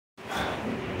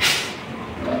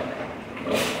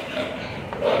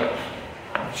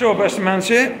Zo beste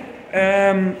mensen,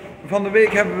 van de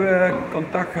week hebben we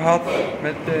contact gehad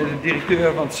met de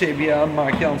directeur van het CBL,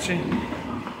 Mark Jansen.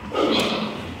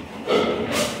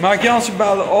 Mark Jansen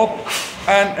belde op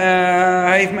en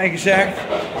hij heeft mij gezegd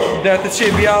dat het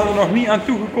CBL er nog niet aan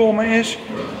toegekomen is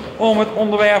om het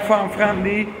onderwerp van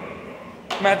Friendly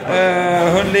met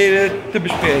hun leden te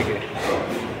bespreken.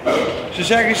 Ze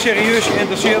zeggen serieus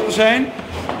geïnteresseerd te zijn,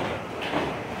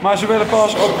 maar ze willen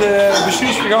pas op de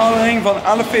bestuursvergadering van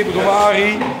 11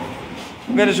 februari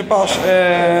willen ze pas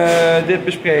dit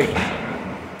bespreken.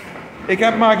 Ik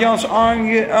heb Mark Jansen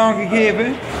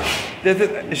aangegeven dat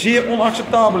het zeer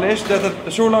onacceptabel is dat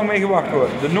het zo lang mee gewacht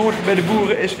wordt. De nood bij de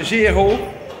boeren is zeer hoog.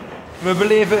 We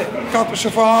beleven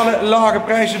catastrofale lage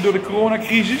prijzen door de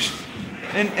coronacrisis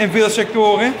in veel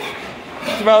sectoren,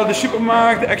 terwijl de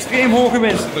supermarkten extreem hoge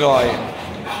winsten draaien.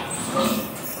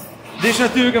 Dit is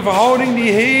natuurlijk een verhouding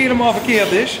die helemaal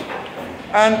verkeerd is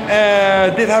en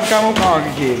dit heb ik hem ook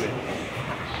aangegeven.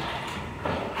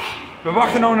 We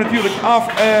wachten nou natuurlijk af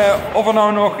of er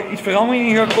nou nog iets verandering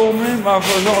in gaat komen, maar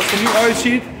zoals het er nu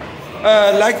uitziet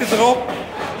lijkt het erop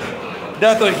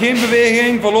dat er geen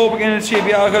beweging voorlopig in het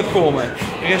CBL gaat komen.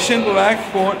 Er is simpelweg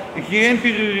gewoon geen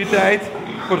prioriteit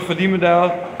voor het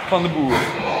verdienmodel van de boer.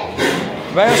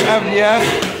 Wij als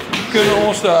FDF kunnen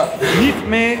ons daar niet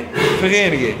mee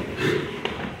verenigen.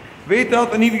 Weet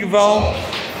dat in ieder geval.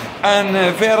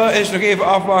 En verder is nog even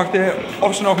afwachten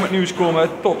of ze nog met nieuws komen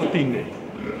tot de 10e.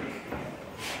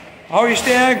 Hou je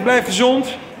sterk, blijf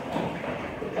gezond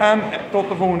en tot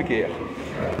de volgende keer.